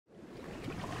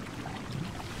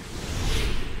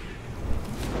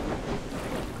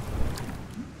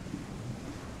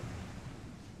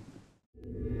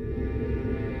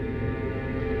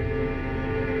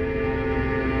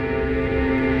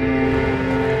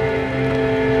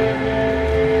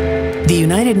The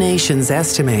United Nations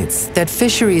estimates that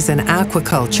fisheries and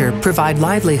aquaculture provide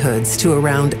livelihoods to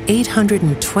around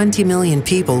 820 million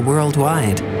people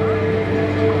worldwide.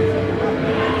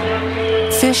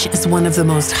 Fish is one of the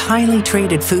most highly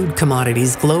traded food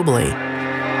commodities globally.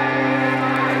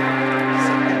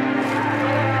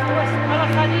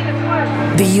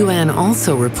 The UN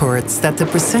also reports that the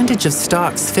percentage of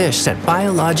stocks fished at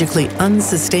biologically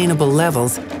unsustainable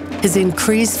levels has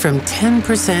increased from 10%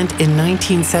 in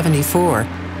 1974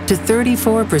 to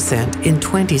 34% in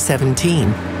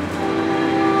 2017.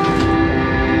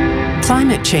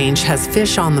 Climate change has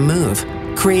fish on the move,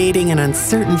 creating an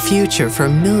uncertain future for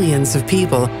millions of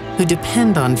people who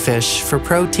depend on fish for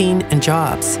protein and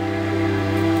jobs.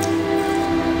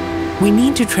 We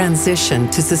need to transition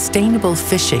to sustainable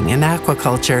fishing and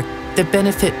aquaculture that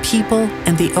benefit people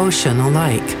and the ocean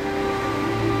alike.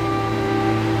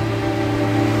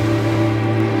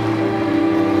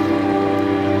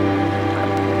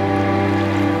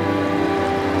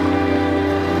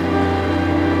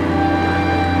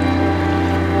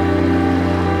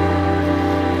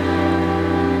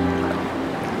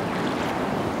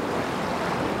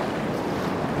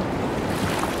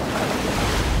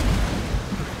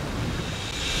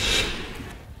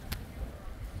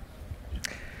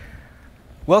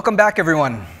 Welcome back,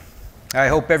 everyone. I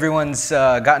hope everyone's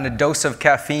gotten a dose of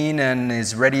caffeine and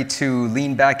is ready to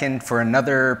lean back in for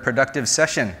another productive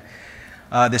session.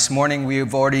 This morning,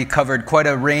 we've already covered quite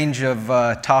a range of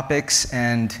topics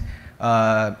and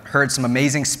heard some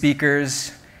amazing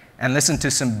speakers and listened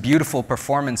to some beautiful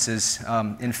performances.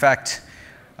 In fact,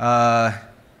 it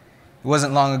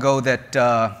wasn't long ago that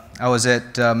I was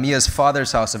at Mia's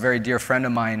father's house, a very dear friend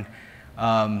of mine,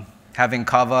 having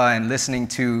kava and listening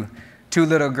to two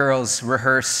little girls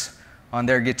rehearse on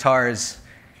their guitars,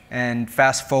 and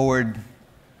fast forward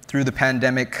through the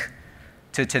pandemic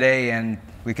to today, and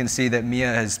we can see that Mia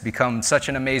has become such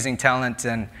an amazing talent,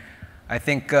 and I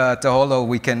think Taholo,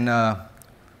 we can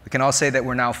all say that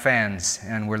we're now fans,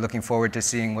 and we're looking forward to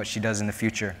seeing what she does in the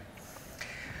future.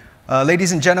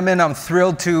 Ladies and gentlemen, I'm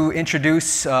thrilled to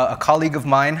introduce a colleague of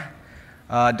mine,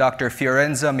 Dr.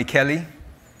 Fiorenza Micheli.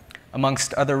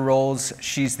 Amongst other roles,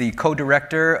 she's the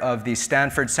co-director of the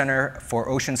Stanford Center for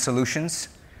Ocean Solutions.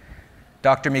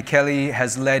 Dr. Micheli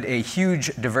has led a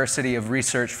huge diversity of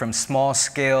research from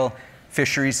small-scale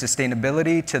fisheries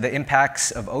sustainability to the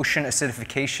impacts of ocean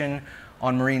acidification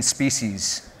on marine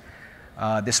species.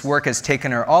 This work has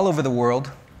taken her all over the world,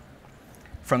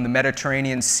 from the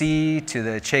Mediterranean Sea to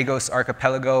the Chagos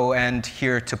Archipelago and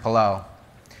here to Palau.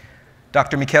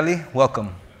 Dr. Micheli,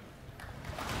 welcome.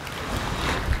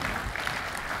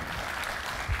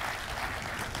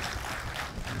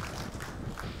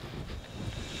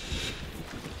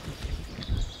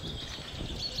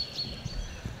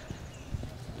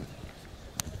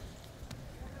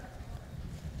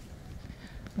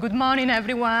 Good morning,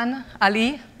 everyone.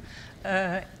 Ali,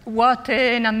 what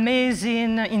an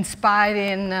amazing,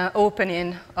 inspiring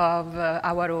opening of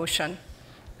our ocean.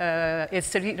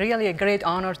 It's really a great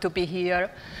honor to be here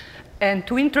and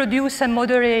to introduce and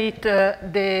moderate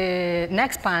the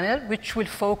next panel, which will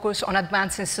focus on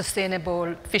advancing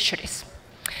sustainable fisheries.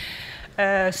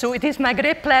 So it is my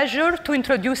great pleasure to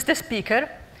introduce the speaker,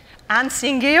 Ann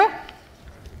Singeo,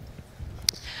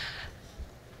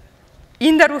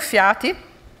 Inda Ruffiati,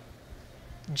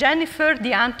 Jennifer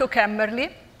Dianto Kemmerly,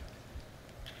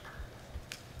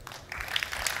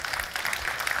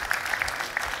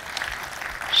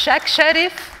 Sheikh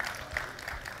Sherif,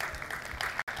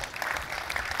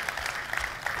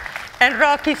 and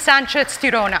Rocky Sanchez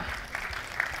Tirona.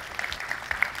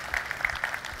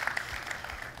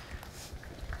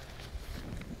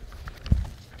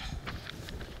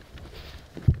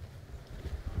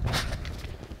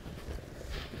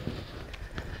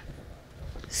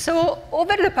 So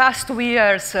over the past 2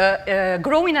 years,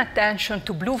 growing attention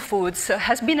to blue foods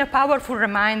has been a powerful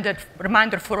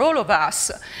reminder for all of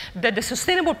us that the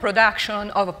sustainable production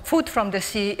of food from the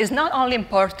sea is not only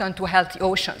important to healthy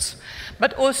oceans,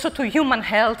 but also to human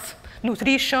health,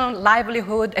 nutrition,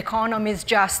 livelihood, economies,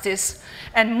 justice,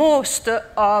 and most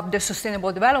of the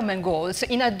Sustainable Development Goals,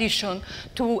 in addition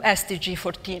to SDG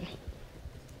 14.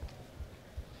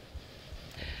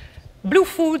 Blue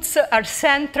foods are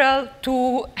central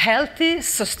to healthy,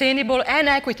 sustainable, and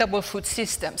equitable food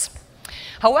systems.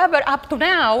 However, up to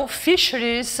now,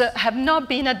 fisheries have not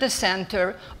been at the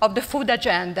center of the food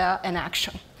agenda and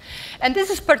action. And this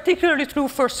is particularly true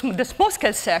for the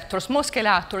small-scale sector, small-scale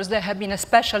actors that have been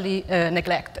especially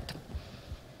neglected.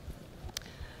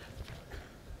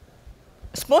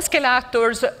 Small-scale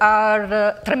actors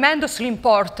are tremendously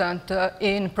important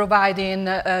in providing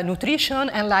nutrition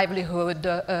and livelihood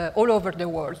all over the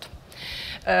world.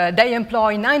 They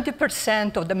employ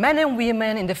 90% of the men and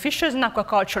women in the fisheries and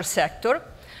aquaculture sector,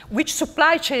 which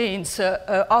supply chains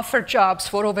offer jobs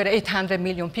for over 800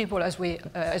 million people, as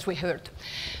we heard.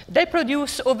 They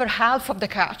produce over half of the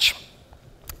catch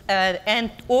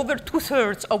and over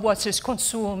 2/3 of what is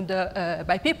consumed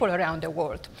by people around the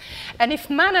world. And if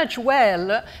managed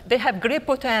well, they have great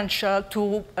potential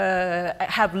to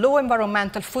have low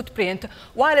environmental footprint,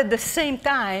 while at the same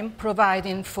time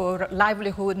providing for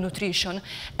livelihood, nutrition,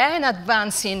 and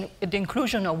advancing the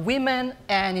inclusion of women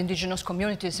and indigenous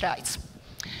communities' rights.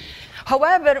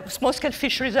 However, small-scale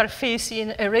fisheries are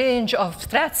facing a range of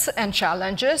threats and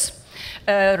challenges.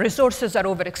 Resources are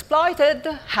overexploited,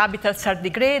 habitats are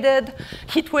degraded,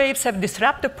 heat waves have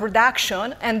disrupted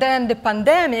production, and then the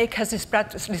pandemic has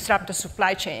disrupted the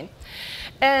supply chain.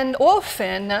 And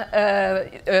often,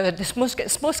 the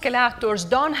small-scale actors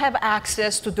don't have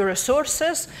access to the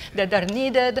resources that are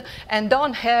needed and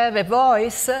don't have a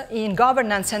voice in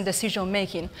governance and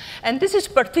decision-making. And this is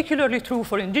particularly true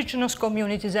for indigenous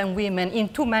communities and women in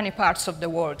too many parts of the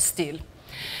world still.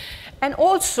 And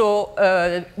also,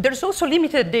 there's also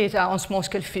limited data on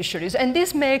small-scale fisheries, and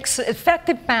this makes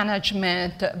effective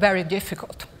management very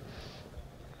difficult.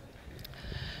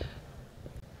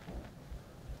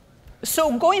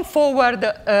 So going forward,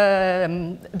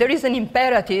 there is an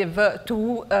imperative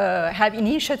to have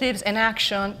initiatives and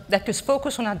action that is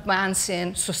focused on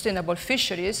advancing sustainable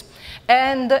fisheries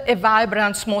and a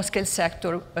vibrant small-scale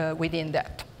sector within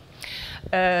that.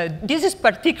 This is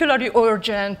particularly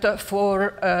urgent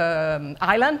for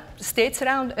island states,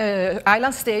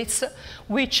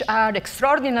 which are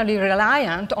extraordinarily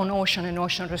reliant on ocean and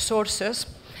ocean resources,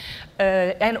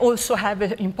 and also have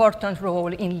an important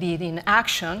role in leading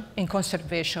action in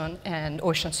conservation and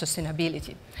ocean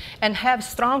sustainability, and have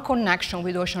strong connection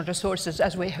with ocean resources,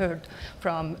 as we heard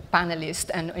from panelists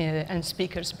and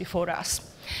speakers before us.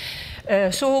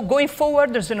 So going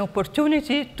forward, there's an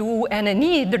opportunity to, and a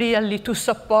need really, to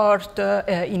support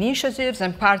initiatives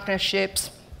and partnerships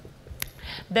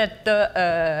that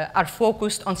are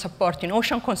focused on supporting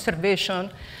ocean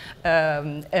conservation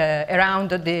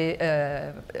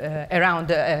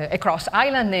across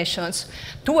island nations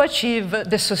to achieve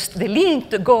the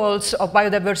linked goals of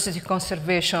biodiversity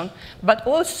conservation, but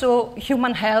also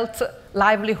human health,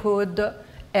 livelihood,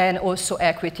 and also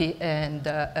equity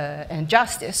and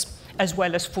justice, as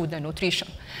well as food and nutrition.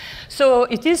 So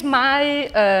it is my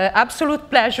absolute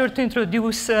pleasure to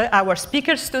introduce our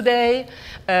speakers today.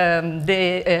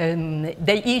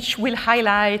 They each will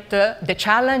highlight the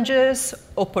challenges,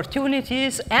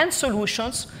 opportunities, and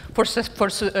solutions for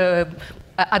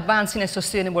advancing a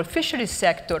sustainable fisheries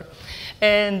sector.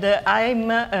 And I'm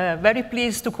very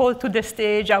pleased to call to the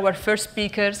stage our first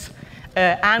speakers,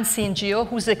 Anne Singio,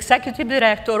 who's Executive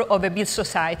Director of a Beach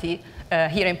Society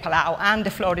here in Palau. Anne, the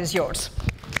floor is yours.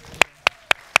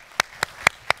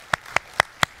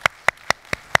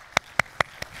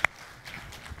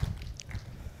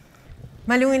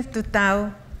 Malungin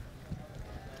tutau.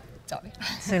 Sorry.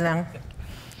 Silang.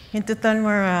 Hintutan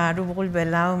mer rubul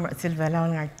belau mer silvelau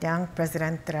ngartiang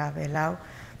President tra belau.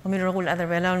 Pamil rubul other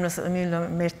belau nos amil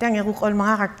mertiang ya rukol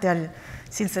mga kartel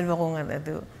silselwakong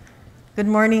adu. Good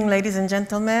morning, ladies and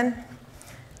gentlemen.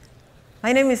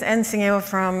 My name is Anne Singeo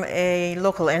from a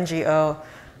local NGO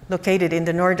located in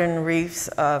the northern reefs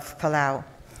of Palau.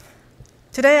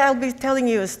 Today I'll be telling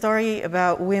you a story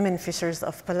about women fishers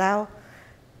of Palau.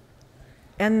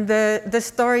 And the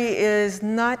story is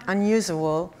not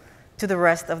unusual to the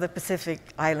rest of the Pacific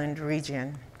Island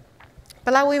region.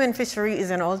 Palau women fishery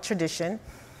is an old tradition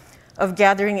of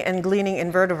gathering and gleaning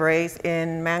invertebrates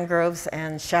in mangroves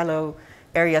and shallow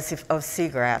areas of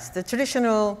seagrass.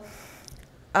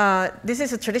 This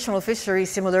is a traditional fishery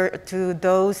similar to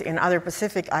those in other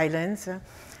Pacific islands,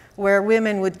 where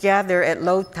women would gather at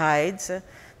low tides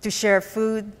to share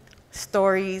food,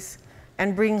 stories,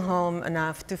 and bring home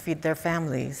enough to feed their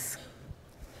families.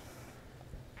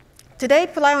 Today,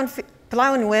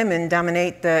 Palauan women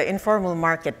dominate the informal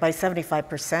market by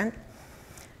 75%,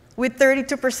 with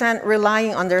 32%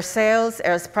 relying on their sales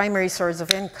as primary source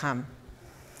of income.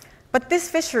 But this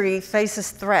fishery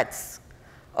faces threats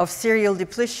of serial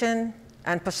depletion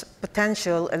and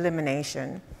potential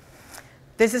elimination.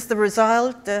 This is the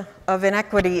result of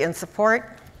inequity in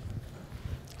support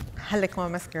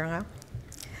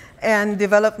and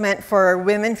development for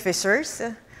women fishers,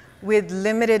 with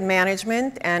limited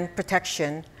management and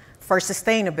protection for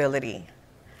sustainability,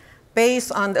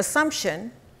 based on the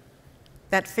assumption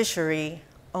that fishery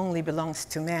only belongs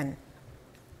to men.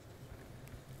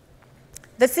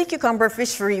 The sea cucumber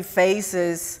fishery faced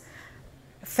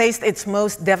its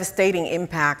most devastating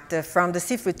impact from the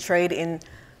seafood trade in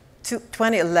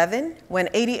 2011, when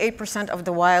 88% of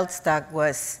the wild stock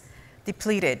was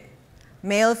depleted.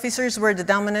 Male fishers were the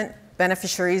dominant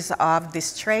beneficiaries of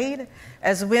this trade,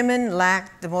 as women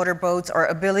lacked the motorboats or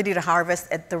ability to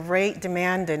harvest at the rate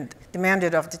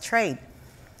demanded of the trade.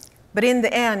 But in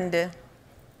the end,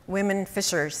 women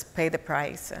fishers pay the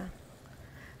price,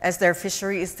 as their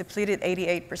fishery is depleted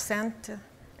 88%,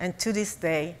 and to this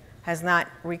day has not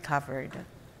recovered.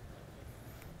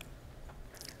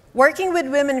 Working with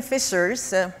women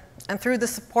fishers, and through the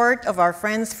support of our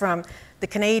friends from the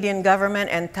Canadian government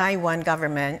and Taiwan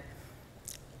government,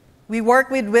 we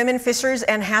work with women fishers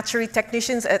and hatchery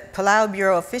technicians at Palau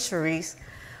Bureau of Fisheries,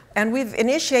 and we've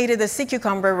initiated the sea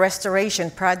cucumber restoration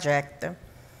project.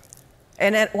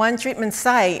 And at one treatment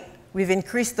site, we've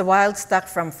increased the wild stock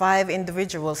from 5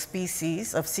 individual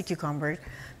species of sea cucumber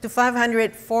to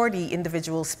 540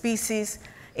 individual species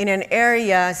in an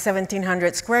area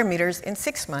 1,700 square meters in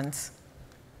 6 months.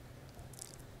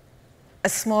 A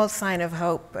small sign of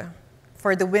hope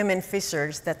for the women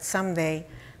fishers that someday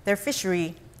their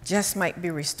fishery just might be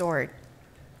restored.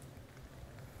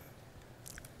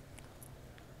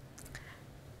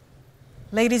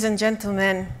 Ladies and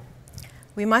gentlemen,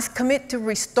 we must commit to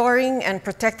restoring and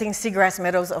protecting seagrass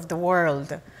meadows of the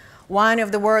world, one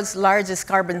of the world's largest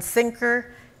carbon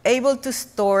sinker, able to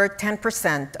store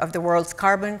 10% of the world's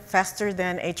carbon faster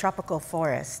than a tropical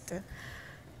forest,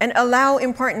 and allow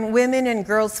important women and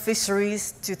girls'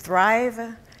 fisheries to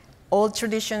thrive, old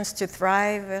traditions to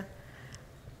thrive,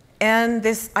 and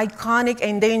this iconic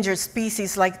endangered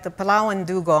species like the Palawan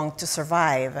dugong to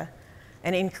survive,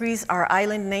 and increase our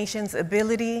island nation's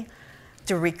ability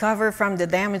to recover from the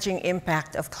damaging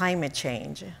impact of climate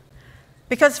change.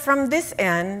 Because from this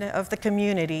end of the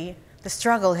community, the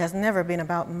struggle has never been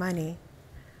about money,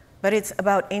 but it's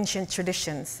about ancient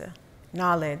traditions,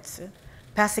 knowledge,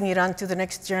 passing it on to the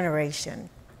next generation,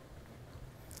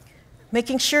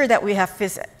 making sure that we have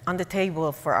fish on the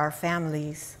table for our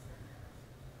families.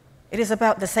 It is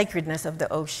about the sacredness of the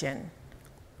ocean.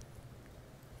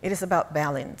 It is about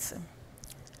balance.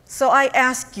 So I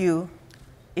ask you,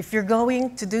 if you're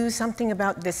going to do something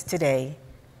about this today,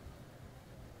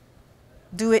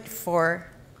 do it for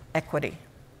equity.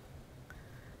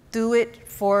 Do it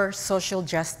for social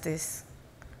justice.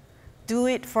 Do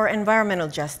it for environmental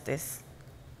justice.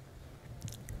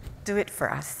 Do it for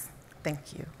us.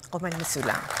 Thank you. Oman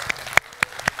Masulang.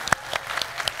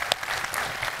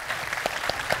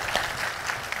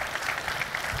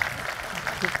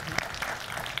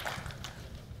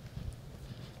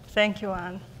 Thank you,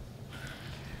 Anne.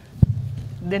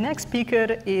 The next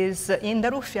speaker is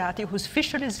Inda Ruffiati, who's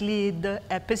fisheries lead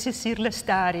at Pesisir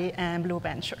Lestari and Blue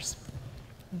Ventures.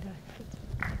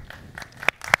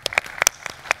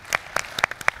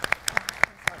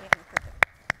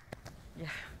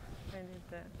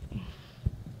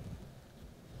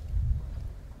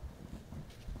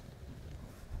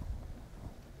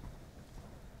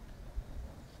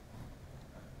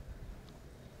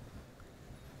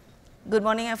 Good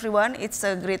morning, everyone. It's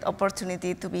a great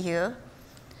opportunity to be here.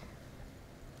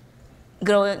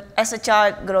 As a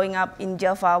child growing up in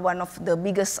Java, one of the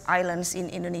biggest islands in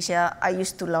Indonesia, I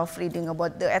used to love reading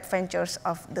about the adventures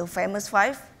of the famous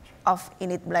 5 of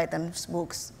Enid Blyton's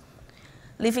books.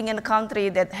 Living in a country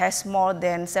that has more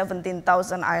than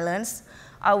 17,000 islands,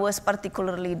 I was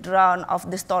particularly drawn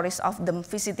of the stories of them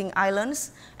visiting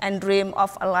islands and dream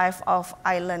of a life of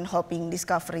island hopping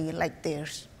discovery like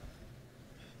theirs.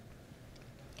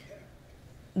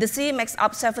 The sea makes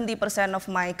up 70% of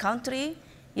my country,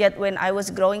 yet when I was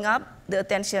growing up, the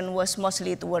attention was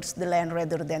mostly towards the land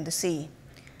rather than the sea.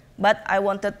 But I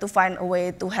wanted to find a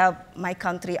way to help my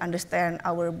country understand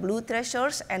our blue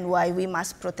treasures and why we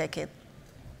must protect it.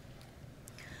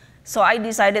 So I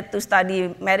decided to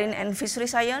study marine and fishery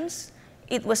science.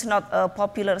 It was not a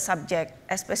popular subject,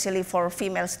 especially for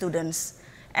female students.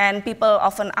 And people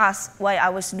often ask why I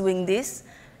was doing this,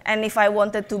 and if I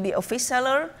wanted to be a fish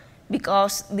seller,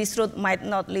 because this route might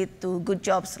not lead to good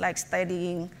jobs like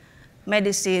studying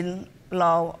medicine,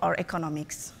 law, or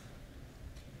economics.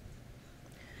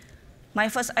 My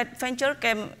first adventure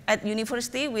came at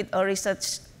university with a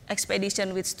research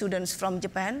expedition with students from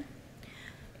Japan.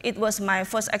 It was my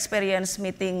first experience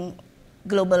meeting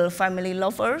global family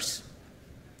lovers,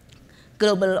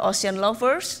 global ocean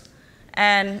lovers,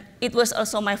 and it was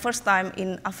also my first time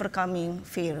in overcoming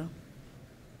fear.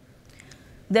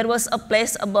 There was a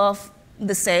place above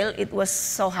the sail. It was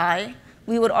so high.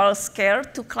 We were all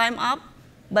scared to climb up,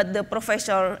 but the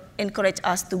professor encouraged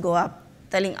us to go up.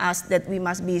 telling us that we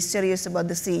must be serious about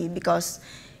the sea because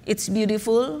it's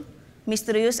beautiful,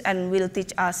 mysterious, and will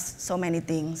teach us so many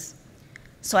things.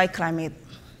 So I climbed it.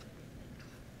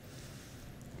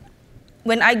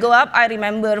 When I go up, I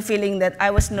remember feeling that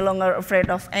I was no longer afraid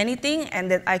of anything and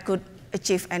that I could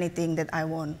achieve anything that I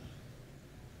want.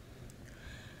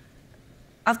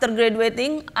 After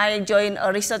graduating, I joined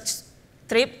a research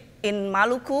trip in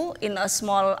Maluku in a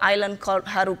small island called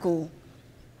Haruku.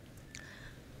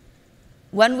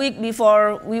 1 week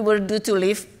before we were due to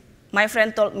leave, my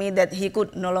friend told me that he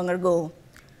could no longer go.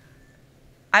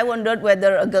 I wondered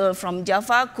whether a girl from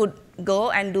Java could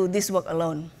go and do this work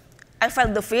alone. I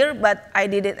felt the fear, but I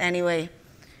did it anyway.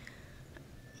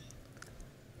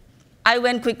 I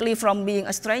went quickly from being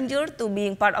a stranger to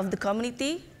being part of the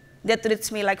community that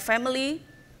treats me like family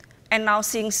and now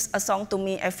sings a song to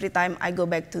me every time I go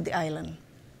back to the island.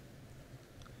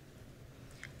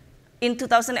 In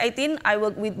 2018, I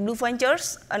worked with Blue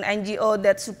Ventures, an NGO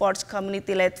that supports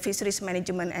community-led fisheries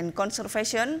management and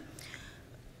conservation.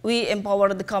 We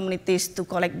empower the communities to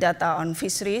collect data on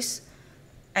fisheries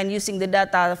and using the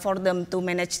data for them to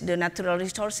manage the natural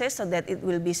resources so that it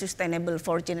will be sustainable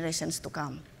for generations to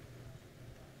come.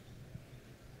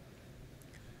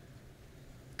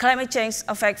 Climate change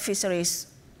affects fisheries.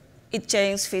 It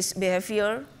changes fish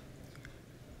behavior,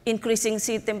 increasing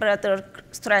sea temperature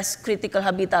stress critical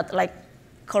habitat like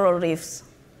coral reefs.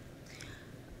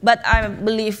 But I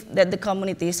believe that the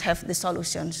communities have the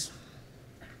solutions.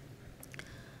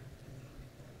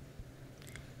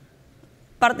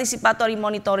 Participatory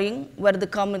monitoring, where the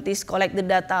communities collect the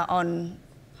data on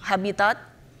habitat,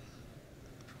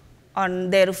 on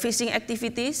their fishing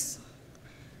activities,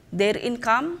 their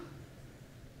income,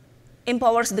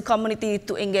 empowers the community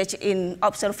to engage in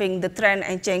observing the trend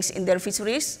and change in their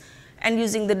fisheries and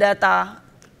using the data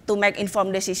to make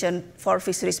informed decisions for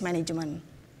fisheries management.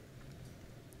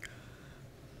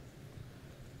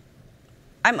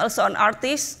 I'm also an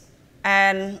artist,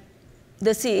 and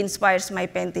the sea inspires my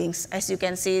paintings. As you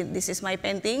can see, this is my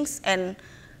paintings, and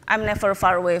I'm never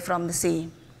far away from the sea.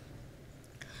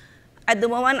 At the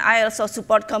moment, I also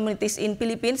support communities in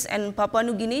Philippines and Papua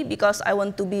New Guinea because I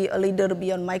want to be a leader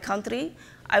beyond my country.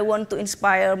 I want to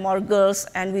inspire more girls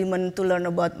and women to learn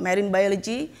about marine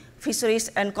biology, fisheries,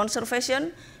 and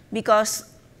conservation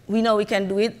because we know we can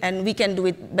do it and we can do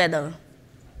it better.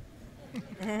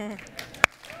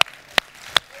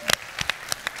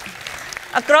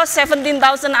 Across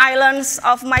 17,000 islands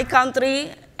of my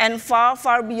country and far,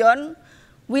 far beyond,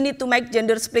 we need to make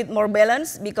gender split more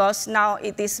balanced because now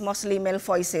it is mostly male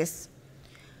voices.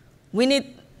 We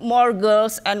need more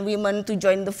girls and women to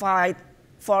join the fight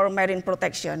for marine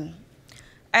protection.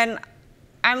 And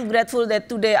I'm grateful that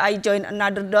today I joined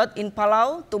another dot in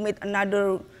Palau to meet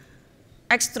another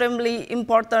extremely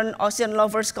important ocean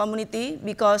lovers community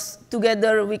because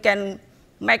together we can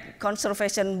make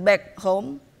conservation back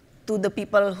home to the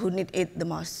people who need it the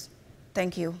most.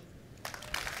 Thank you.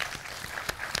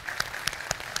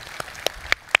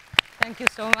 Thank you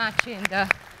so much,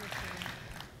 Inda.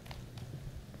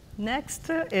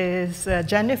 Next is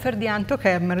Jennifer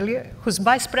Dianto-Kermerly, who's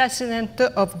Vice President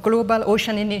of Global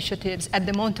Ocean Initiatives at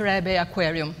the Monterey Bay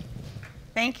Aquarium.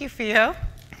 Thank you, Theo.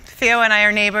 Theo and I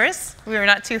are neighbors. We were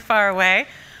not too far away.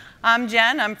 I'm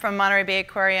Jen. I'm from Monterey Bay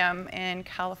Aquarium in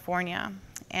California.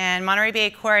 And Monterey Bay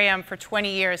Aquarium for 20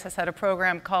 years has had a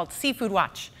program called Seafood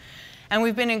Watch. And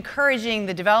we've been encouraging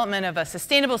the development of a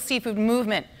sustainable seafood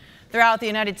movement throughout the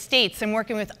United States and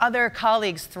working with other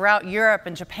colleagues throughout Europe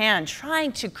and Japan,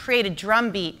 trying to create a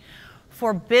drumbeat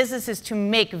for businesses to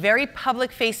make very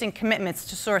public-facing commitments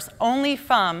to source only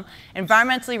from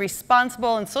environmentally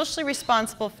responsible and socially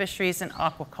responsible fisheries and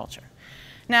aquaculture.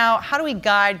 Now, how do we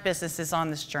guide businesses on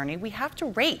this journey? We have to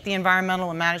rate the environmental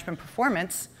and management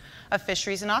performance of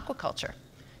fisheries and aquaculture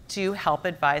to help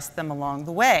advise them along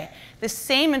the way. The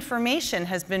same information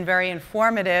has been very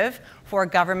informative for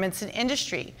governments and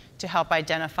industry to help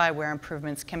identify where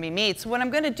improvements can be made. So what I'm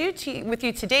going to do with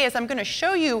you today is I'm going to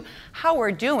show you how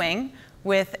we're doing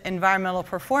with environmental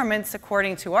performance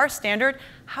according to our standard.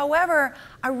 However,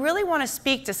 I really want to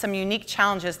speak to some unique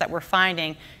challenges that we're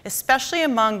finding, especially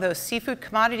among those seafood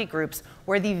commodity groups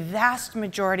where the vast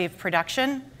majority of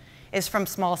production is from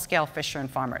small-scale fisher and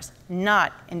farmers,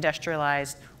 not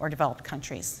industrialized or developed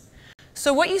countries.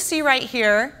 So what you see right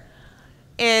here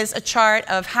is a chart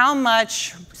of how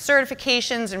much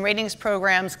certifications and ratings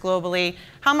programs globally,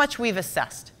 how much we've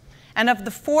assessed. And of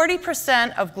the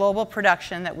 40% of global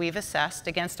production that we've assessed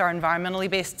against our environmentally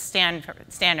based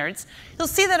standards, you'll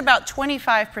see that about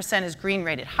 25% is green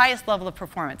rated, highest level of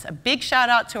performance. A big shout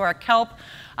out to our kelp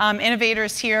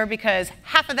innovators here because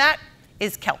half of that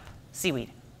is kelp,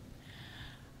 seaweed.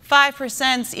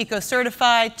 5%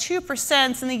 eco-certified,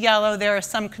 2% in the yellow. There are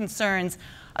some concerns.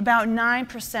 About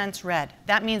 9% red.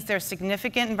 That means there are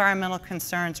significant environmental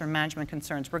concerns or management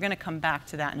concerns. We're going to come back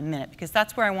to that in a minute, because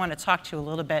that's where I want to talk to you a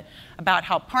little bit about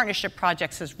how partnership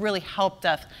projects has really helped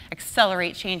us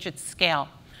accelerate change at scale.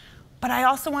 But I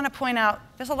also want to point out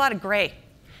there's a lot of gray.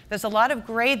 There's a lot of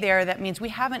gray there that means we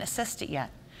haven't assessed it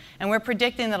yet. And we're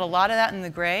predicting that a lot of that in the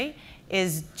gray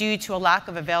is due to a lack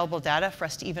of available data for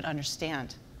us to even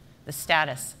understand the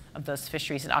status of those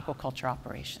fisheries and aquaculture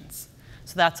operations.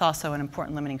 So that's also an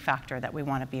important limiting factor that we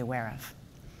want to be aware of.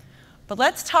 But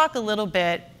let's talk a little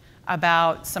bit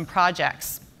about some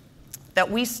projects that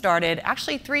we started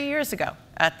actually 3 years ago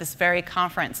at this very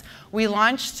conference. We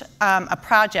launched a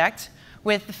project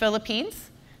with the Philippines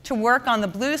to work on the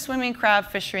blue swimming crab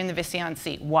fishery in the Visayan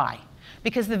Sea. Why?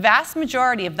 Because the vast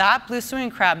majority of that blue swimming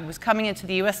crab was coming into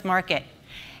the US market.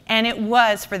 And it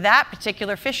was, for that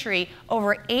particular fishery,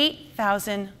 over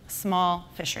 8,000 small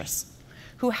fishers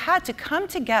who had to come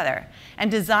together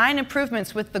and design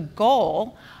improvements with the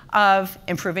goal of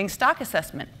improving stock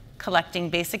assessment, collecting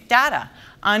basic data,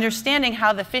 understanding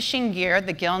how the fishing gear,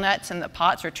 the gill nets and the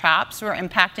pots or traps, were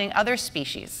impacting other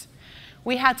species.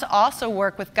 We had to also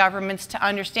work with governments to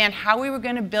understand how we were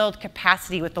going to build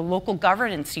capacity with the local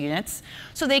governance units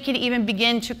so they could even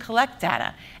begin to collect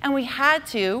data. And we had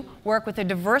to work with a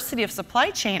diversity of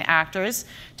supply chain actors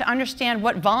to understand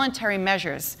what voluntary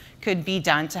measures could be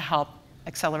done to help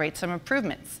accelerate some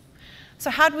improvements. So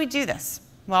how did we do this?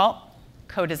 Well,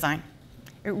 co-design.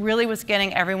 It really was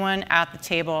getting everyone at the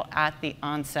table at the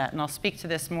onset. And I'll speak to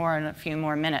this more in a few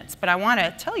more minutes. But I want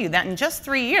to tell you that in just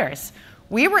 3 years,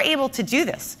 we were able to do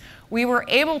this. We were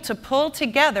able to pull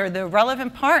together the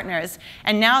relevant partners,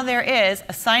 and now there is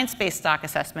a science-based stock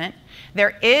assessment.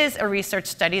 There is a research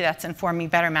study that's informing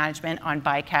better management on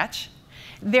bycatch.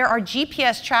 There are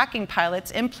GPS tracking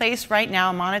pilots in place right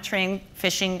now monitoring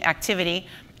fishing activity,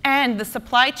 and the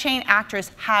supply chain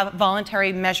actors have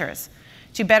voluntary measures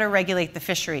to better regulate the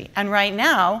fishery. And right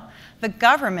now, the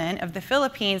government of the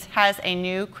Philippines has a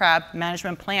new crab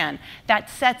management plan that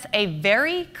sets a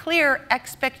very clear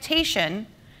expectation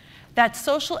that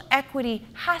social equity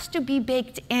has to be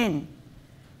baked in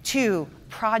to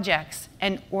projects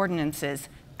and ordinances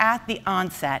at the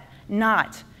onset,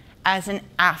 not as an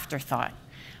afterthought.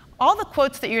 All the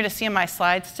quotes that you're going to see in my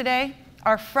slides today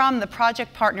are from the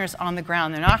project partners on the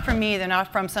ground. They're not from me, they're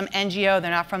not from some NGO, they're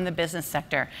not from the business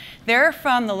sector. They're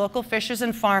from the local fishers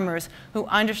and farmers who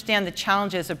understand the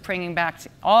challenges of bringing back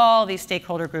all these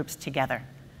stakeholder groups together.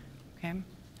 Okay?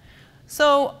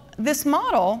 So this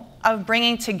model of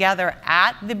bringing together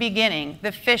at the beginning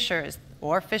the fishers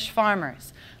or fish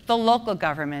farmers, the local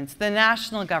governments, the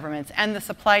national governments, and the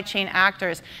supply chain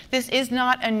actors, this is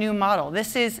not a new model.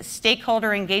 This is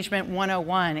stakeholder engagement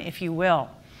 101, if you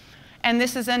will. And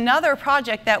this is another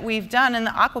project that we've done in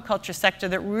the aquaculture sector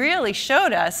that really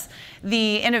showed us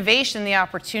the innovation, the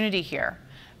opportunity here.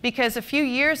 Because a few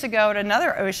years ago at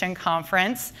another ocean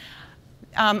conference,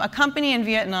 a company in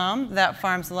Vietnam that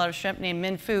farms a lot of shrimp named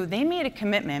Minh Phu, they made a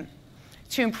commitment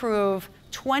to improve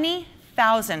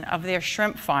 20,000 of their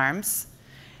shrimp farms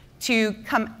to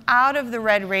come out of the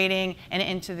red rating and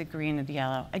into the green and the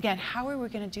yellow. Again, how are we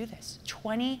going to do this?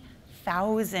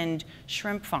 20,000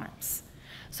 shrimp farms.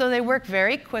 So they worked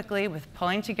very quickly with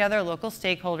pulling together local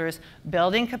stakeholders,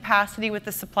 building capacity with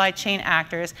the supply chain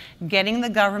actors, getting the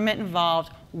government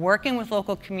involved, working with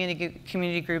local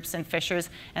community groups and fishers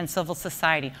and civil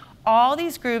society. All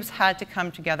these groups had to come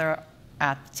together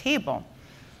at the table.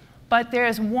 But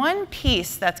there's one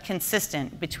piece that's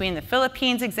consistent between the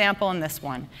Philippines example and this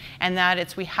one, and that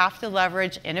is we have to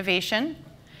leverage innovation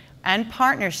and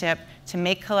partnership to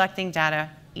make collecting data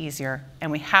easier,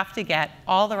 and we have to get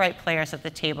all the right players at the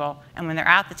table, and when they're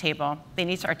at the table, they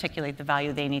need to articulate the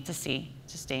value they need to see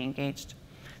to stay engaged.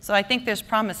 So I think there's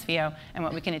promise, Fio, and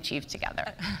what we can achieve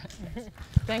together.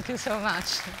 Thank you so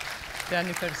much,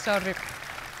 Jennifer. Sorry.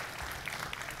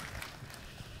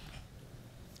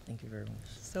 Thank you very much.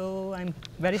 So I'm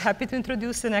very happy to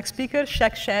introduce the next speaker,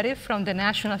 Sheikh Sharif from the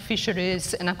National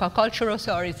Fisheries and Aquaculture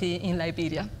Authority in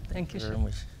Liberia. Thank you very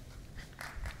much.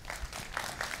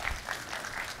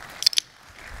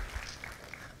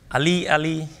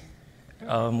 Ali,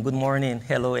 good morning.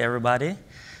 Hello, everybody.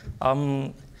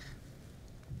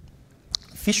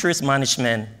 Fisheries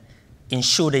management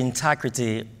ensure the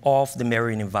integrity of the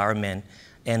marine environment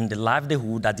and the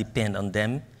livelihood that depend on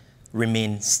them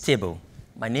remain stable.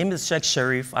 My name is Sheikh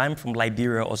Sharif. I'm from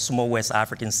Liberia, a small West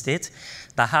African state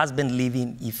that has been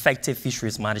living effective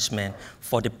fisheries management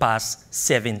for the past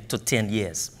 7 to 10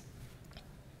 years.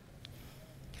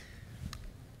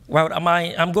 Well,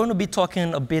 I'm going to be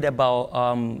talking a bit about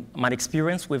my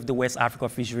experience with the West Africa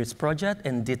Fisheries Project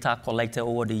and data collected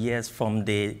over the years from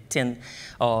the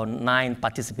 9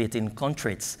 participating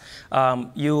countries.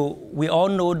 We all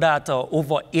know that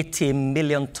over 80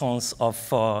 million tons of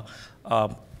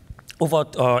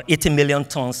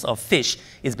fish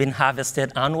is being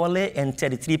harvested annually, and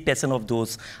 33% of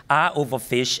those are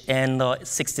overfished and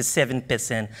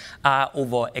 67% are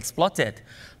overexploited.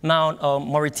 Now,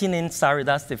 Mauritanian, sorry,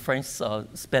 that's the French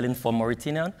spelling for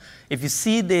Mauritanian. If you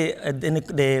see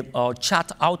the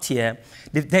chart out here,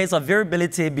 there's a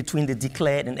variability between the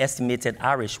declared and estimated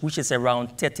average, which is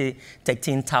around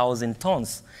 13,000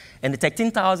 tons. And the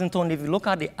 13,000 tons, if you look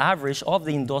at the average of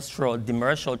the industrial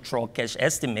demersal trawl catch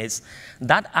estimates,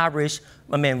 that average,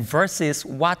 versus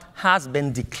what has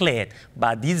been declared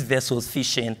by these vessels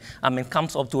fishing,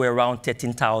 comes up to around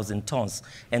 13,000 tons.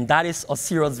 And that is a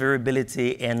serious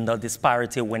variability and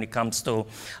disparity when it comes to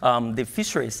the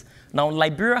fisheries. Now,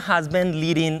 Liberia has been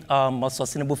leading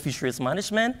sustainable fisheries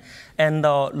management, and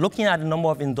looking at the number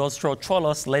of industrial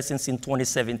trawlers licensed in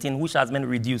 2017, which has been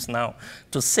reduced now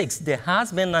to 6, there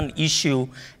has been an issue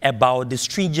about the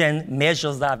stringent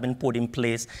measures that have been put in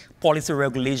place, policy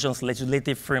regulations,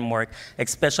 legislative framework,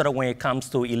 especially when it comes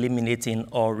to eliminating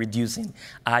or reducing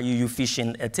IUU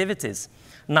fishing activities.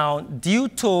 Now, due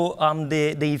to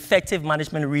the effective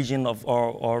management region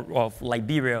of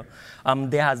Liberia,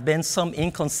 there has been some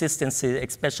inconsistency,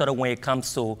 especially when it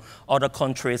comes to other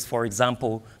countries. For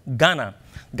example, Ghana.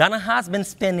 Ghana has been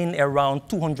spending around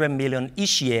 $200 million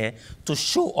each year to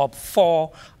show up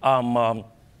for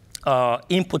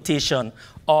importation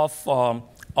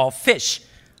of fish.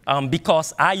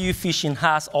 Because IUU fishing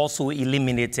has also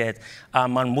eliminated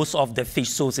most of the fish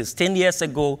sources. 10 years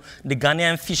ago, the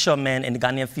Ghanaian fishermen and the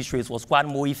Ghanaian fisheries was quite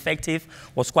more effective,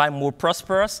 was quite more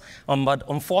prosperous. But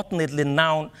unfortunately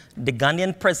now, the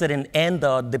Ghanaian president and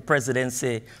the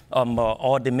presidency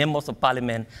or the members of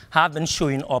parliament have been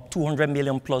showing up $200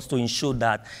 million plus to ensure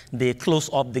that they close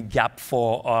up the gap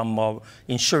for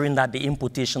ensuring that the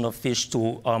importation of fish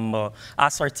to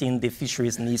ascertain the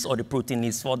fisheries needs or the protein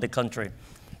needs for the country.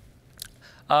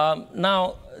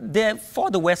 Now, for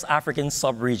the West African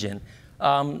sub-region,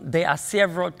 there are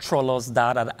several trawlers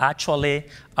that are actually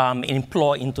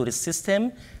employed into the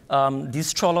system.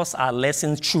 These trawlers are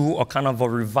licensed through a kind of a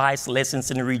revised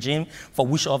licensing regime for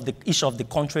each of the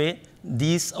country.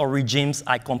 These regimes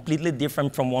are completely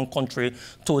different from one country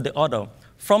to the other.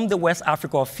 From the West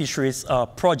Africa Fisheries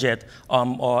Project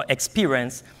or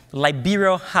experience,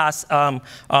 Liberia has,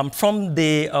 from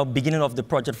the beginning of the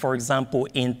project, for example,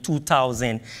 in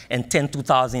 2010,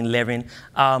 2011,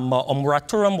 a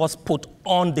moratorium was put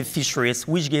on the fisheries,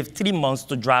 which gave 3 months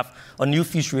to draft a new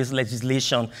fisheries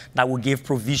legislation that will give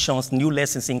provisions, new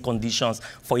licensing conditions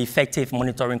for effective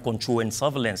monitoring, control, and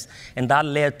surveillance. And that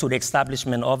led to the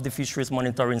establishment of the Fisheries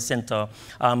Monitoring Center,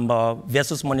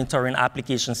 vessels monitoring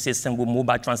application system with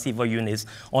mobile transceiver units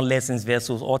on licensed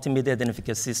vessels, automated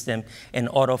identification system, and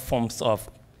other forms of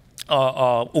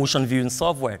ocean viewing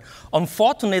software.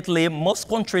 Unfortunately, most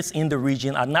countries in the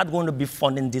region are not going to be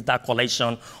funding data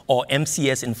collection or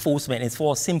MCS enforcement. It's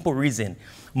for a simple reason.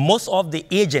 Most of the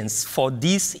agents for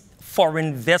these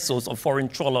foreign vessels or foreign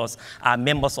trawlers are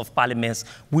members of parliaments,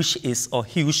 which is a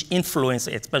huge influence,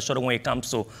 especially when it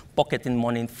comes to pocketing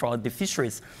money for the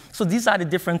fisheries. So these are the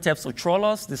different types of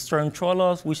trawlers: the stern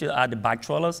trawlers, which are the back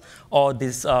trawlers, or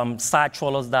these side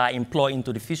trawlers that are employed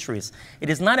into the fisheries. It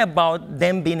is not about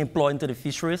them being employed into the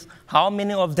fisheries, how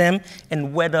many of them,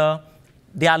 and whether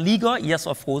they are legal, yes,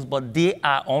 of course, but they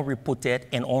are unreported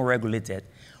and unregulated.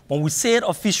 When we say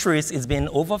a fisheries is being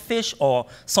overfished or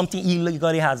something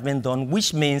illegally has been done,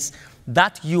 which means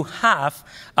that you have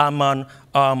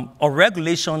a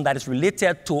regulation that is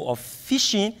related to a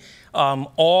fishing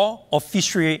or a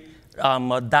fishery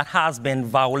that has been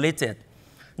violated.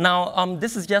 Now,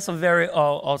 this is just a very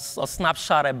a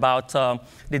snapshot about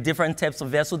the different types of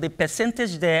vessels. The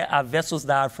percentage there are vessels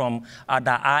that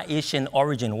are Asian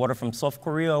origin, whether from South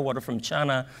Korea, whether from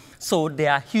China. So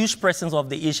there are huge presence of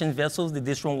the Asian vessels, the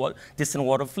distant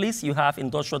water fleets. You have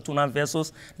industrial tuna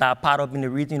vessels that are part of in the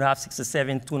region. You have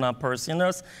 67 tuna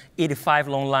personers, 85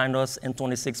 longliners, and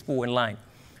 26 pool and line.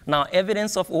 Now,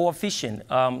 evidence of overfishing.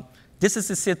 This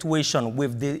is a situation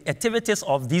with the activities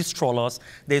of these trawlers.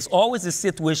 There's always a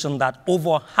situation that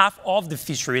over half of the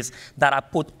fisheries that are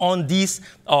put on these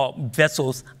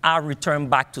vessels are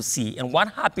returned back to sea. And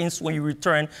what happens when you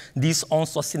return these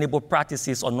unsustainable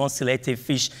practices or non-selective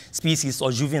fish species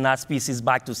or juvenile species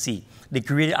back to sea? they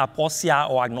create apoxia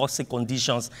or agnostic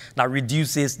conditions that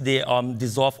reduces the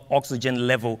dissolved oxygen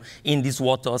level in these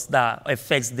waters that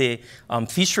affects the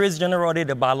fisheries generally,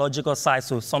 the biological side,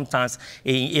 so sometimes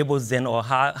it enables them or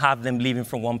have them living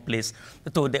from one place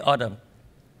to the other.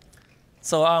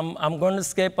 So I'm going to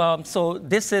skip. So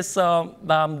this is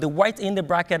the white in the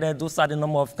bracket, those are the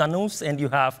number of canoes, and you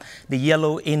have the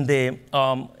yellow in the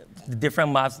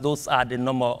different maps, those are the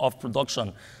number of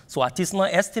production. So artisanal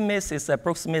estimates is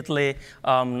approximately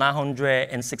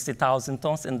 960,000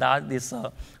 tons, and that is,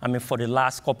 for the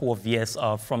last couple of years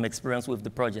from experience with the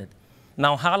project.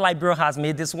 Now, how Liberia has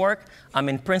made this work?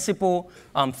 In principle,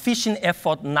 fishing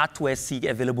effort not to exceed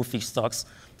available fish stocks.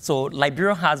 So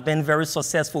Liberia has been very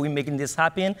successful in making this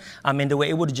happen. They were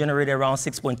able to generate around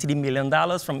 $6.3 million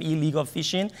from illegal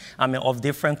fishing of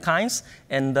different kinds.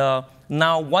 And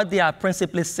now what they are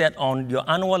principally set on your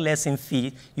annual lesson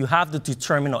fee, you have to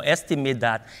determine or estimate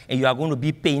that, and you are going to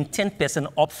be paying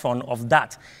 10% upfront of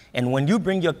that. And when you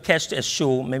bring your catch to a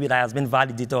show, maybe that has been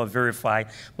validated or verified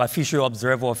by fishery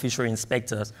observer or fishery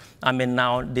inspectors,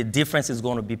 now the difference is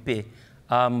going to be paid.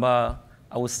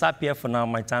 I will stop here for now.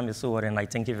 My time is over, and I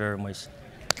thank you very much.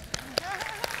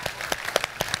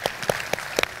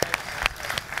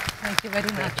 Thank you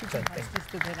very much. You can pass this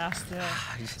to the last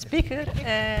speaker.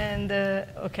 And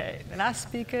okay, the last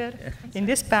speaker in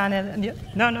this panel,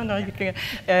 you can,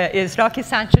 is Rocky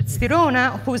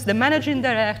Sanchez-Tirona, who's the managing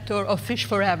director of Fish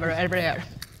Forever everywhere.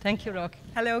 Thank you, Rocky.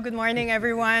 Hello, good morning,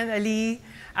 everyone. Ali.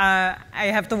 I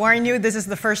have to warn you, this is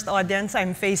the first audience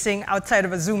I'm facing outside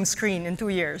of a Zoom screen in 2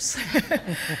 years.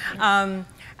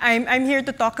 I'm here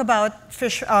to talk about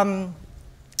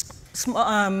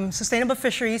sustainable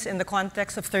fisheries in the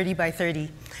context of 30 by 30.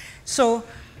 So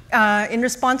in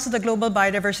response to the global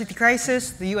biodiversity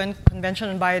crisis, the UN Convention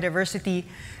on Biodiversity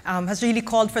has really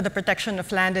called for the protection of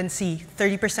land and sea,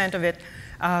 30% of it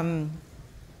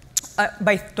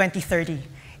by 2030.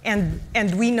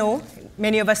 And we know,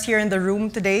 many of us here in the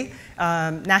room today,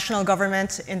 national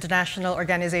governments, international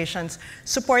organizations,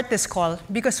 support this call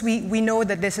because we know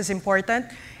that this is important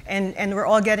and we're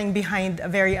all getting behind a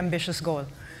very ambitious goal.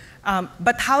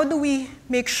 But how do we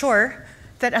make sure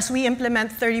that as we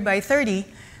implement 30 by 30,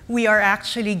 we are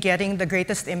actually getting the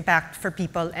greatest impact for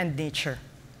people and nature?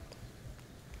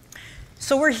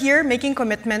 So we're here making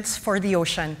commitments for the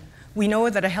ocean. We know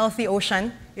that a healthy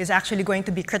ocean is actually going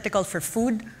to be critical for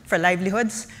food, for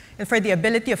livelihoods, and for the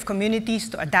ability of communities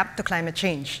to adapt to climate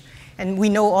change. And we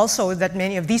know also that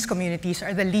many of these communities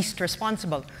are the least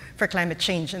responsible for climate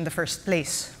change in the first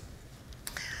place.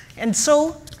 And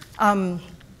so,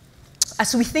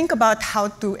 as we think about how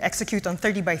to execute on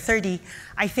 30 by 30,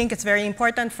 I think it's very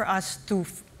important for us to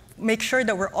make sure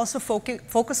that we're also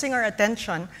focusing our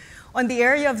attention on the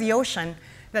area of the ocean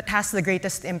that has the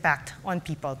greatest impact on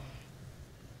people.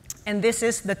 And this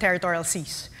is the territorial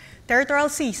seas. Territorial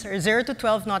seas are 0 to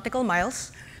 12 nautical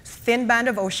miles, thin band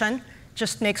of ocean,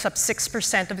 just makes up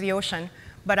 6% of the ocean,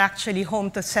 but actually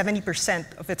home to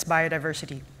 70% of its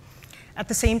biodiversity. At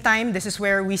the same time, this is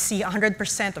where we see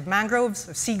 100% of mangroves,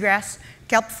 of seagrass,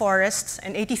 kelp forests,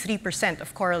 and 83%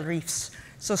 of coral reefs.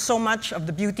 So much of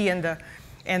the beauty and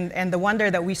the wonder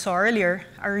that we saw earlier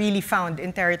are really found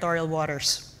in territorial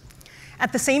waters.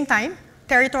 At the same time,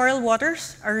 territorial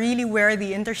waters are really where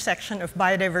the intersection of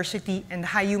biodiversity and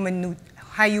high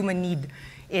human need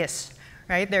is.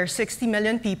 Right? There are 60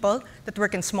 million people that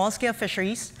work in small-scale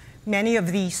fisheries. Many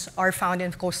of these are found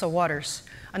in coastal waters.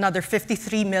 Another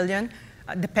 53 million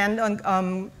depend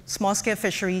on small-scale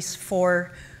fisheries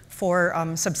for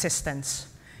subsistence.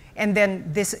 And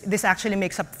then this actually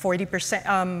makes up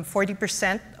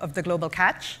 40% of the global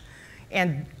catch,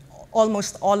 and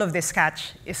almost all of this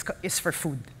catch is for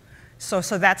food. So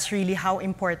that's really how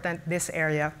important this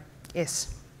area is.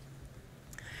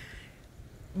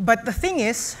 But the thing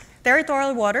is,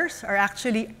 territorial waters are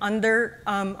actually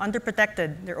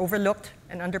underprotected. They're overlooked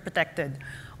and underprotected.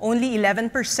 Only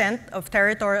 11%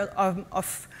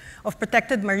 of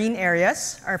protected marine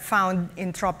areas are found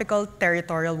in tropical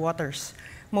territorial waters.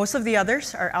 Most of the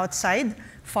others are outside,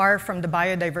 far from the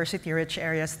biodiversity-rich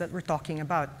areas that we're talking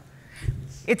about.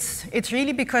 It's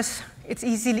really because it's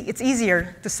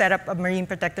easier to set up a marine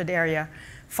protected area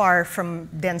far from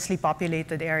densely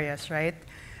populated areas, right?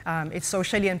 It's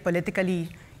socially and politically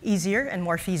easier and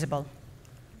more feasible.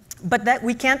 But that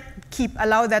we can't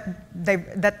allow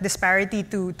that disparity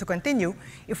to continue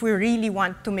if we really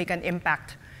want to make an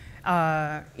impact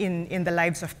in the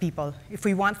lives of people. If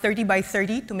we want 30 by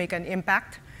 30 to make an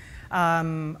impact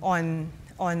on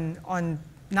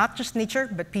not just nature,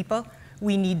 but people,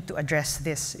 we need to address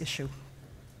this issue.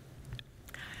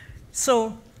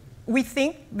 So we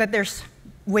think that there's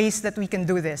ways that we can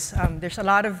do this. There's a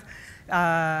lot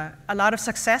of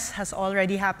success has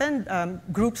already happened.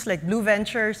 Groups like Blue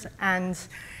Ventures and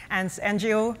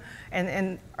NGO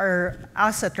and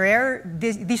us at RARE,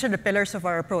 these are the pillars of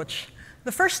our approach.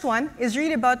 The first one is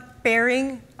really about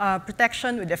pairing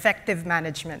protection with effective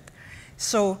management.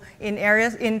 So in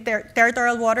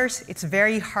territorial waters, it's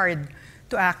very hard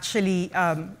to actually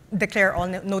declare all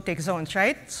no-take zones,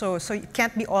 right? So it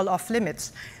can't be all off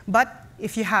limits. But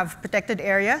if you have protected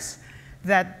areas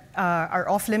that are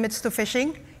off limits to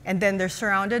fishing, and then they're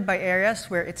surrounded by areas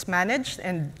where it's managed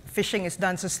and fishing is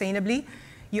done sustainably,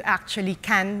 you actually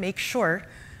can make sure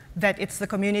that it's the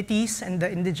communities and the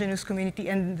indigenous community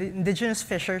and the indigenous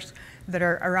fishers that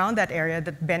are around that area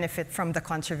that benefit from the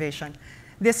conservation.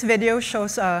 This video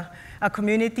shows a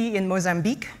community in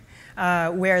Mozambique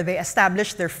where they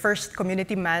established their first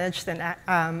community managed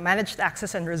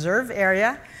access and reserve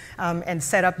area and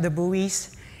set up the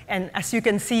buoys. And as you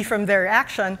can see from their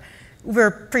action,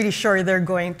 we're pretty sure they're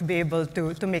going to be able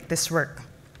to make this work.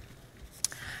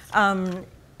 And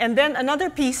then another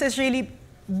piece is really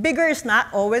bigger is not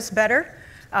always better.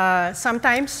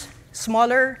 Sometimes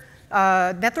smaller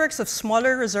networks of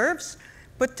smaller reserves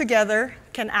put together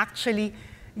can actually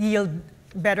yield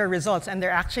better results, and they're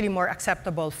actually more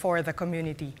acceptable for the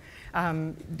community.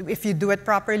 If you do it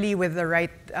properly with the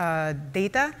right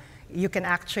data, you can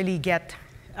actually get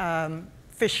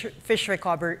fish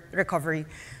recovery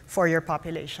for your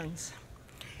populations.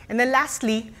 And then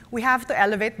lastly, we have to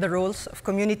elevate the roles of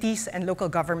communities and local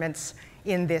governments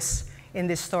in this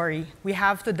story. We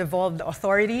have to devolve the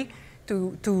authority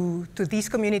to these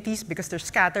communities because they're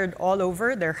scattered all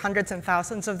over. There are hundreds and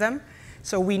thousands of them.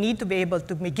 So we need to be able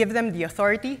to give them the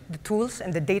authority, the tools,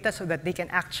 and the data so that they can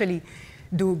actually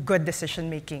do good decision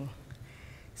making.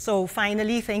 So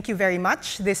finally, thank you very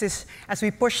much. This is, as we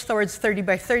push towards 30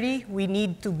 by 30, we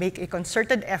need to make a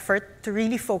concerted effort to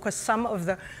really focus some of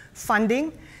the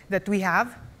funding that we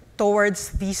have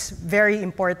towards these very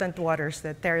important waters,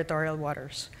 the territorial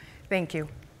waters. Thank you.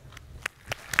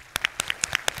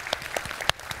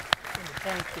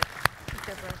 Thank you.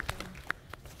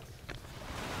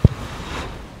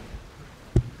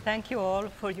 Thank you all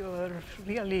for your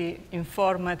really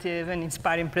informative and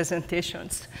inspiring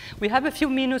presentations. We have a few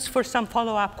minutes for some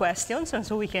follow-up questions, and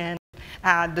so we can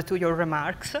add to your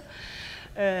remarks.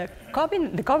 The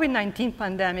COVID-19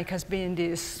 pandemic has been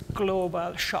this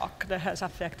global shock that has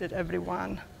affected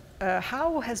everyone.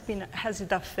 How has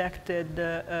it affected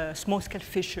small-scale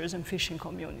fishers and fishing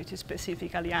communities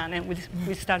specifically, Anne? And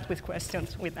we start with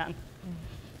questions with Anne.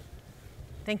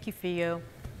 Thank you, Fio.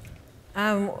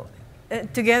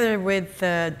 Together with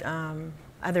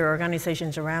other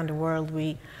organizations around the world,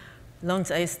 we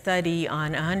launched a study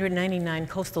on 199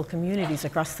 coastal communities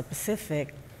across the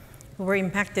Pacific who were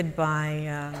impacted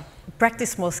by,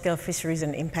 practiced small-scale fisheries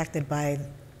and impacted by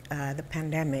the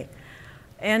pandemic.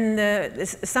 And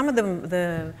some of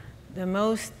the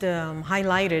most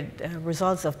highlighted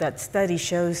results of that study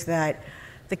shows that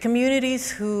the communities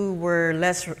who were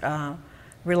less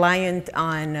reliant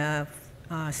on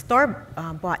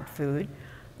store-bought food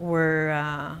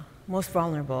were most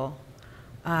vulnerable.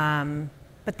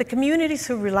 But the communities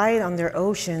who relied on their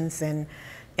oceans and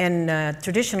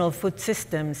traditional food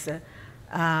systems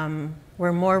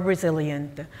were more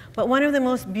resilient. But one of the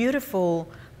most beautiful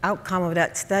outcome of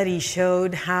that study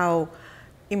showed how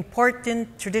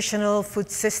important traditional food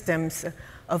systems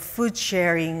of food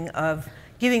sharing, of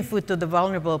giving food to the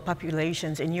vulnerable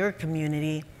populations in your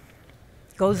community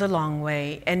goes a long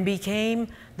way and became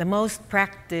the most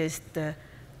practiced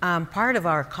part of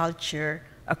our culture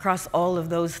across all of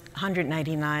those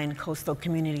 199 coastal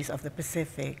communities of the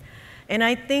Pacific. And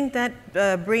I think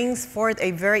that brings forth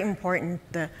a very important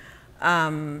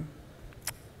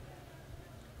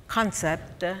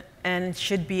concept and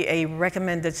should be a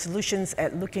recommended solutions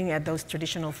at looking at those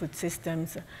traditional food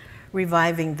systems,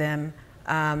 reviving them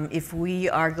if we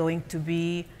are going to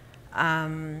be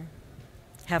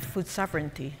have food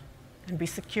sovereignty and be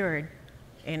secured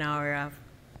in our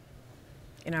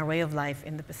way of life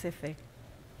in the Pacific.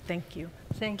 Thank you.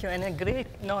 Thank you, and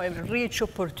a rich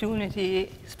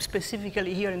opportunity,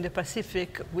 specifically here in the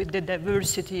Pacific, with the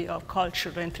diversity of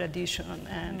culture and tradition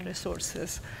and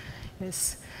resources.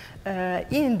 Yes.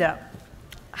 Inda,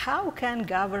 how can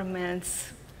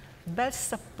governments best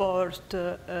support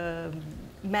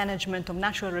management of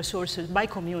natural resources by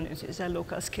communities at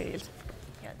local scale?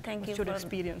 Yeah, thank you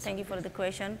for the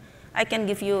question. I can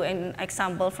give you an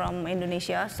example from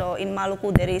Indonesia. So in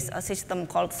Maluku, there is a system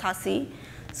called SASI.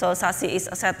 So SASI is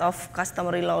a set of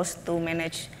customary laws to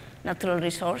manage natural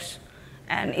resource,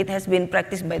 and it has been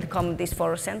practiced by the communities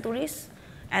for centuries.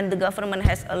 And the government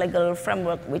has a legal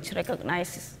framework which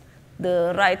recognizes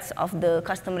the rights of the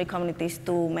customary communities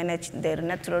to manage their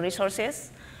natural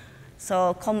resources.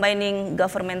 So combining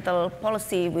governmental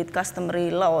policy with customary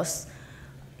laws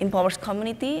empowers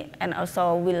community and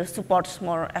also will support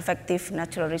more effective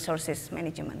natural resources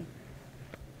management.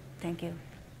 Thank you.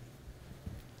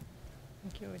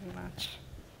 Thank you very much.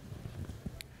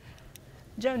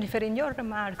 Jennifer, in your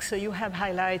remarks, you have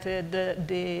highlighted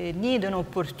the need and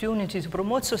opportunity to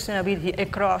promote sustainability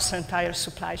across entire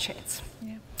supply chains.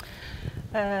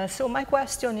 Yeah. So my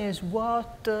question is,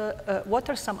 what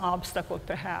are some obstacles,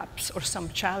 perhaps, or some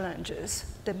challenges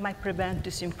that might prevent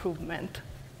this improvement?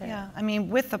 Yeah, I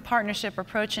mean, with the partnership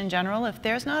approach in general, if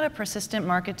there's not a persistent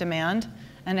market demand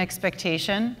and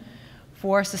expectation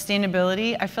for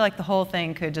sustainability, I feel like the whole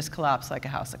thing could just collapse like a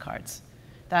house of cards.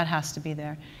 That has to be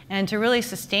there. And to really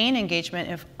sustain engagement,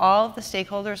 if all of the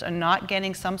stakeholders are not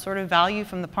getting some sort of value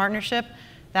from the partnership,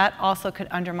 that also could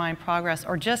undermine progress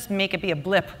or just make it be a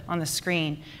blip on the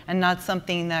screen and not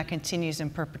something that continues in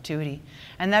perpetuity.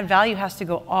 And that value has to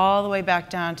go all the way back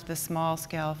down to the small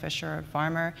scale fisher or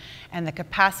farmer, and the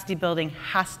capacity building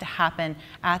has to happen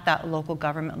at that local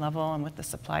government level and with the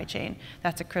supply chain.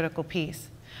 That's a critical piece.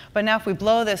 But now if we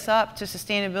blow this up to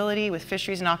sustainability with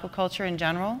fisheries and aquaculture in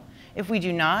general, if we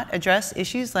do not address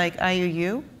issues like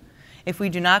IUU, if we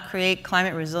do not create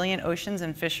climate resilient oceans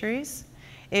and fisheries,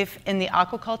 if in the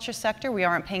aquaculture sector we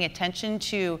aren't paying attention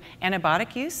to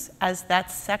antibiotic use as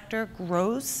that sector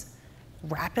grows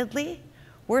rapidly,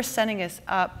 we're setting us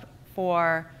up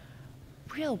for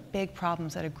real big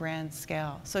problems at a grand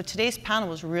scale. So today's panel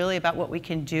was really about what we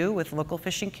can do with local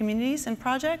fishing communities and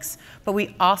projects, but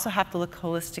we also have to look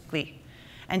holistically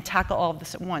and tackle all of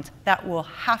this at once. That will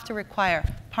have to require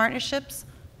partnerships,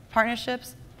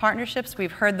 partnerships, partnerships. We've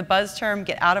heard the buzz term,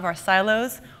 get out of our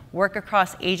silos, work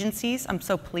across agencies. I'm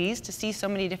so pleased to see so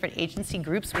many different agency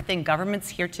groups within governments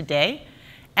here today,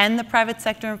 and the private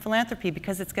sector and philanthropy,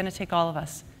 because it's going to take all of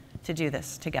us to do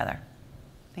this together.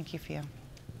 Thank you, Fio.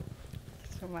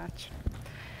 So much.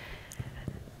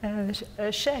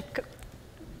 Sheikh,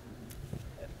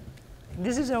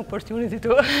 this is an opportunity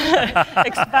to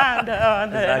expand on,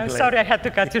 exactly. I'm sorry I had to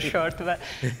cut you short, but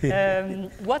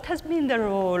what has been the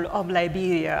role of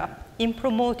Liberia in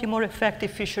promoting more effective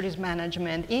fisheries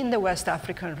management in the West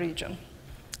African region?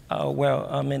 Well,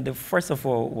 I mean, first of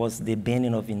all was the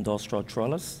banning of industrial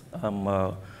trawlers.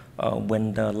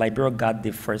 When Liberia got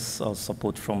the first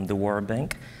support from the World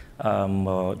Bank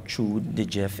through the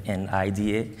GEF and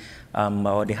IDA,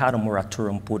 they had a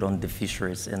moratorium put on the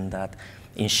fisheries, and that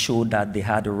ensured that they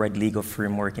had the right legal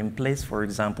framework in place, for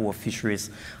example, of fisheries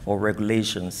or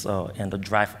regulations and the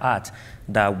Drive Act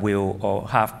that will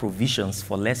have provisions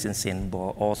for licensing, but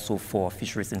also for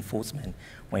fisheries enforcement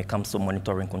when it comes to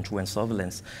monitoring, control, and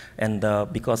surveillance. And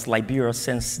because Liberia,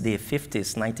 since the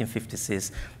 50s,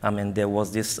 1956, I mean, there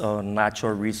was this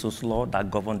natural resource law that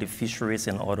governed the fisheries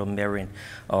and other marine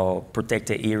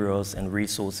protected areas and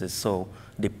resources. So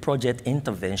the project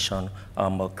intervention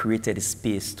created a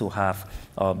space to have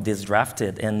this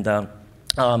drafted. And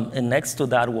next to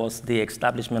that was the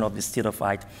establishment of the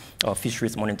state-of-the-art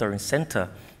Fisheries Monitoring Center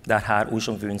that had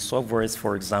ocean viewing softwares,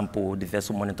 for example, the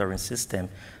vessel monitoring system,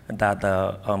 that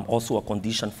also a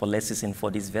condition for licensing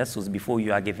for these vessels before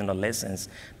you are given a license,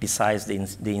 besides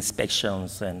the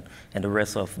inspections and the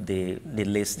rest of the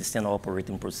list, the standard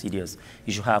operating procedures.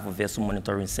 You should have a vessel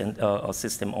monitoring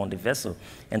system on the vessel.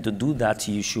 And to do that,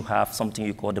 you should have something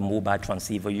you call the mobile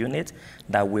transceiver unit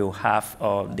that will have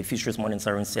the Fisheries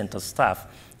Monitoring Center staff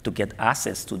to get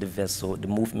access to the vessel, the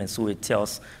movement, so it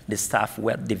tells the staff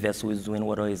what the vessel is doing,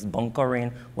 whether it's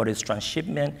bunkering, whether it's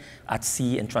transshipment at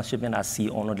sea, and transshipment at sea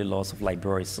under the laws of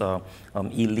Liberia is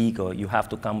illegal. You have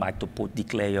to come back to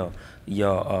declare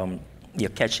your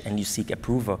catch and you seek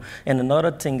approval. And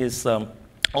another thing is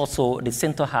also, the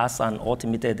center has an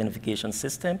automated identification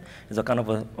system. It's a kind of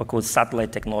a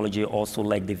satellite technology, also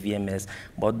like the VMS,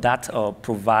 but that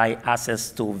provide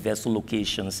access to vessel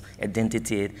locations,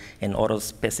 identity, and other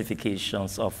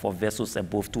specifications for vessels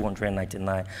above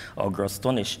 299 gross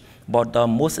tonnage. But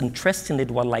most interestingly,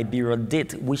 what Liberia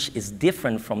did, which is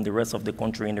different from the rest of the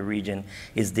country in the region,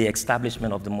 is the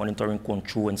establishment of the Monitoring,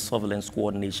 Control, and Surveillance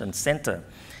Coordination Center.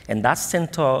 And that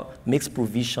center makes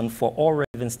provision for all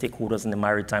relevant stakeholders in the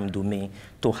maritime domain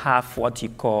to have what you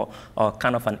call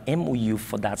kind of an MOU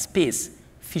for that space.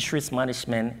 Fisheries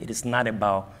management, it is not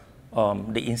about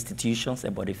the institutions,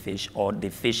 about the fish or the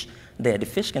fish there. The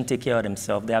fish can take care of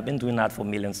themselves. They have been doing that for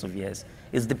millions of years.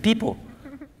 It's the people.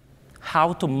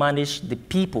 How to manage the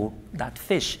people that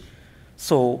fish.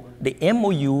 So the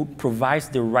MOU provides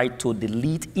the right to the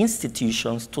lead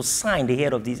institutions to sign, the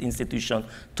head of these institutions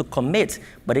to commit.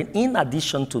 But in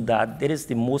addition to that, there is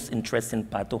the most interesting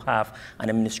part, to have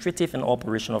an administrative and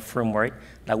operational framework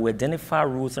that will identify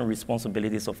rules and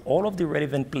responsibilities of all of the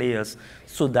relevant players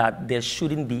so that there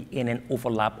shouldn't be any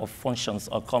overlap of functions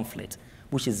or conflict,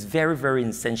 which is very, very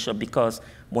essential, because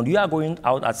when you are going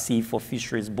out at sea for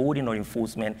fisheries, boarding or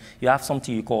enforcement, you have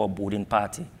something you call a boarding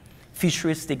party.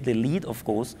 Fisheries take the lead, of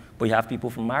course, but you have people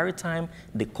from maritime,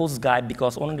 the Coast Guard,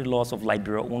 because under the laws of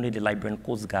Liberia, only the Liberian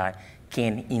Coast Guard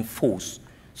can enforce.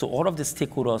 So all of the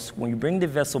stakeholders, when you bring the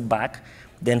vessel back,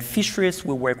 then fisheries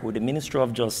will work with the Ministry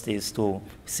of Justice to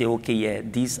say, okay, yeah,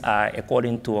 these are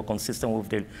according to or consistent with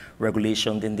the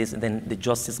regulation, then the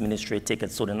Justice Ministry take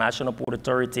it. So the National Port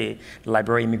Authority, the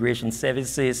Liberia Immigration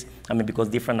Services, because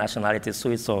different nationalities,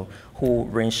 so it's a whole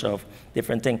range of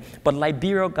different things. But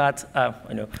Liberia got,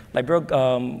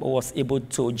 was able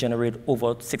to generate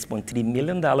over $6.3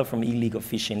 million from illegal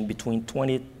fishing between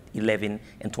 2011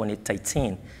 and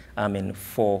 2013.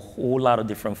 For a whole lot of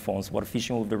different forms, but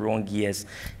fishing with the wrong gears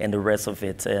and the rest of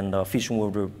it, and fishing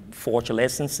with the forged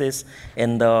licenses.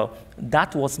 And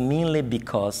that was mainly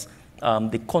because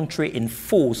the country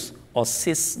enforced or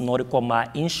CIS nautical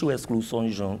inshore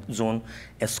exclusion zone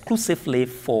exclusively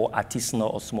for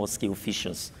artisanal or small-scale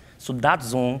fishers. So that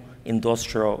zone,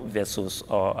 industrial vessels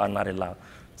are not allowed.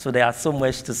 So there are so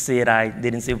much to say that I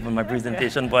didn't say in my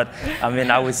presentation, but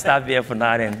I will stop here for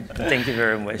now, and thank you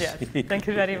very much. Yes, thank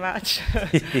you very much.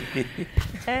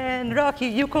 And Rocky,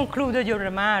 you concluded your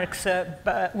remarks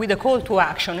with a call to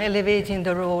action, elevating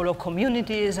the role of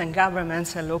communities and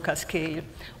governments at local scale.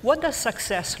 What does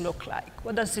success look like?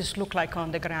 What does this look like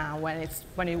on the ground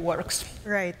when it works?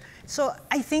 Right. So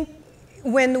I think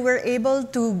when we're able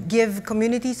to give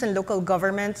communities and local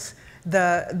governments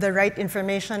the right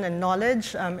information and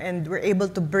knowledge, and we're able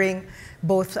to bring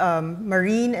both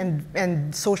marine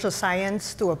and social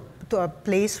science to a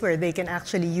place where they can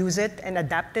actually use it and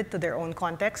adapt it to their own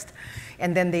context,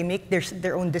 and then they make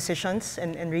their own decisions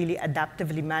and really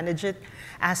adaptively manage it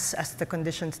as the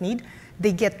conditions need.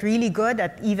 They get really good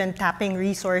at even tapping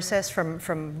resources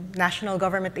from national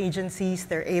government agencies.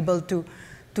 They're able to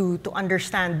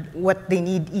understand what they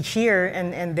need each year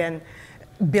and then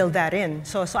build that in.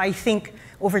 So I think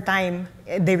over time,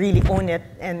 they really own it,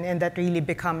 and that really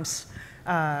becomes,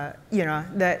 that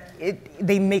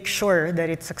they make sure that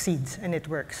it succeeds and it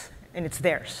works and it's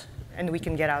theirs and we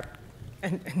can get out.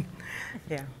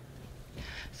 Yeah.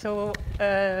 So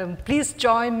please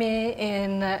join me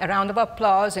in a round of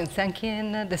applause in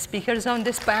thanking the speakers on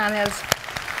this panel.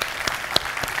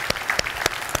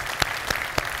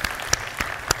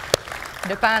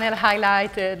 The panel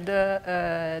highlighted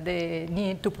the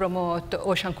need to promote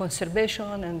ocean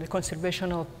conservation and the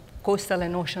conservation of coastal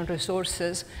and ocean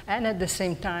resources, and at the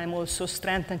same time also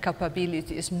strengthen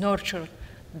capabilities, nurture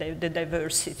the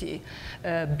diversity,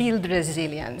 build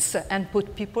resilience, and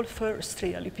put people first,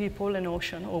 really, people and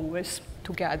ocean always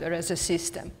together as a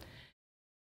system.